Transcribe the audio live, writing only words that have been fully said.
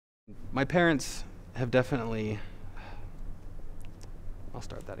My parents have definitely, I'll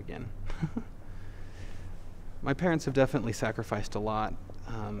start that again. My parents have definitely sacrificed a lot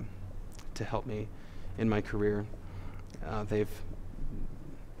to help me in my career. They've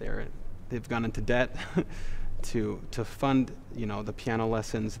gone into debt to fund, the piano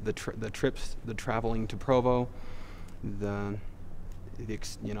lessons, the trips, the traveling to Provo, the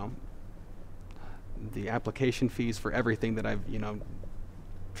application fees for everything that I've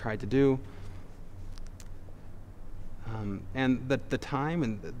tried to do, and the time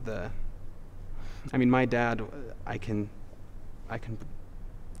and my dad, at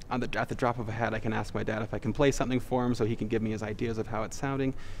the drop of a hat, I can ask my dad if I can play something for him so he can give me his ideas of how it's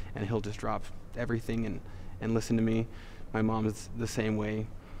sounding, and he'll just drop everything and listen to me. My mom is the same way.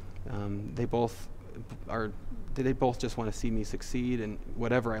 They both just want to see me succeed in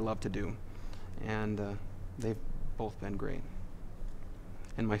whatever I love to do, and they've both been great.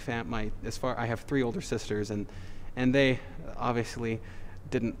 And I have 3 older sisters, and they obviously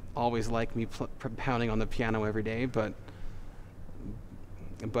didn't always like me pounding on the piano every day, but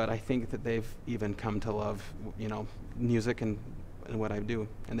I think that they've even come to love, music and what I do,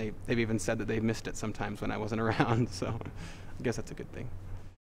 and they've even said that they missed it sometimes when I wasn't around. So I guess that's a good thing.